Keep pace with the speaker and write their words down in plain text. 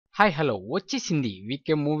Hi hello వచ్చేసింది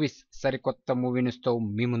వీకే movies సరికొత్త movie news తో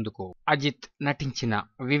మీ ముందుకు. అజిత్ నటించిన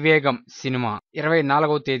వివేగం సినిమా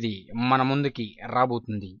 24వ తేదీ మన ముందుకి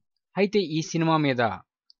రాబోతుంది. అయితే ఈ సినిమా మీద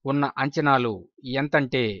ఉన్న అంచనాలు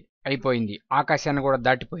ఎంతంటే అయిపోయింది, ఆకాశాన్ని కూడా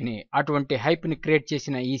దాటిపోయినాయి. అటువంటి హైప్ ని క్రియేట్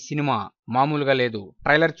చేసిన ఈ సినిమా మామూలుగా లేదు.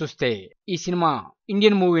 ట్రైలర్ చూస్తే ఈ సినిమా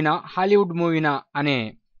ఇండియన్ మూవీనా హాలీవుడ్ మూవీనా అనే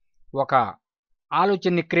ఒక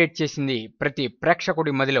ఆలోచనని క్రియేట్ చేసింది ప్రతి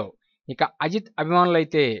ప్రేక్షకుడి మదిలో. ఇక అజిత్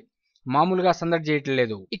అభిమానులైతే మామూలుగా సందడి చేయటం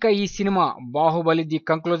లేదు. ఇక ఈ cinema Baahubali the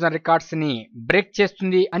conclusion records ని బ్రేక్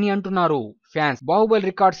చేస్తుంది అని అంటున్నారు ఫ్యాన్స్. బాహుబలి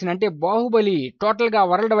రికార్డ్స్ ని అంటే బాహుబలి టోటల్ గా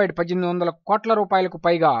వరల్డ్ వైడ్ 1800 కోట్ల రూపాయలకు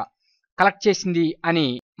పైగా కలెక్ట్ చేసింది అని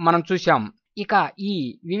మనం చూశాం. ఇక ఈ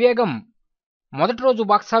వివేగం మొదటి రోజు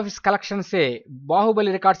బాక్సాఫీస్ కలెక్షన్సే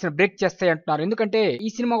బాహుబలి రికార్డ్స్ ని బ్రేక్ చేస్తాయి అంటున్నారు. ఎందుకంటే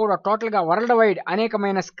ఈ సినిమా కూడా టోటల్ గా వరల్డ్ వైడ్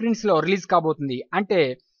అనేకమైన స్క్రీన్స్ లో రిలీజ్ కాబోతుంది. అంటే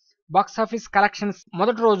బాక్సాఫీస్ కలెక్షన్స్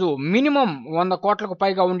మొదటి రోజు మినిమం 100 కోట్లకు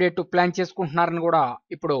పైగా ఉండేట్టు ప్లాన్ చేసుకుంటున్నారని కూడా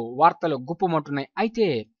ఇప్పుడు వార్తలు గుప్పుమంటున్నాయి. అయితే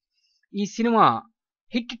ఈ సినిమా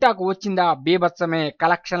హిట్ టాక్ వచ్చిందా? బీభత్సమే,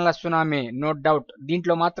 కలెక్షన్ల సునామీ, నో డౌట్.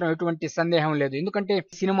 దీంట్లో మాత్రం ఎటువంటి సందేహం లేదు. ఎందుకంటే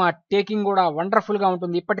సినిమా టేకింగ్ కూడా వండర్ఫుల్ గా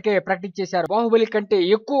ఉంటుంది. ఇప్పటికే ప్రాక్టీస్ చేశారు, బాహుబలి కంటే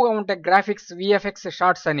ఎక్కువగా ఉంటాయి గ్రాఫిక్స్, విఎఫ్ఎక్స్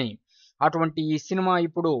షాట్స్ అని. అటువంటి ఈ సినిమా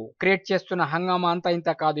ఇప్పుడు క్రియేట్ చేస్తున్న హంగామా అంతా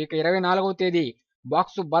ఇంత కాదు. ఇక 24వ తేదీ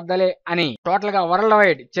బాక్స్ బద్దలే అని టోటల్ గా వరల్డ్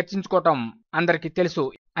వైడ్ చర్చించుకోవటం అందరికి తెలుసు.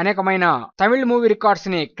 అనేకమైన తమిళ మూవీ రికార్డ్స్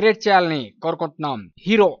ని క్రియేట్ చేయాలని కోరుకుంటున్నాం.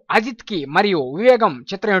 హీరో అజిత్ కి మరియు వివేగం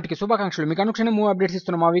చిత్రం యూనిట్ కి శుభాకాంక్షలు. మీకు అనుక్షణం మూవీ అప్డేట్స్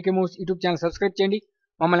ఇస్తున్న మా వీకే మూవ్స్ యూట్యూబ్ ఛానల్ సబ్స్క్రైబ్ చేయండి,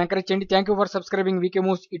 మమ్మల్ని ఎంకరేజ్ చేయండి. Thank you for subscribing VK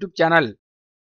moves YouTube channel.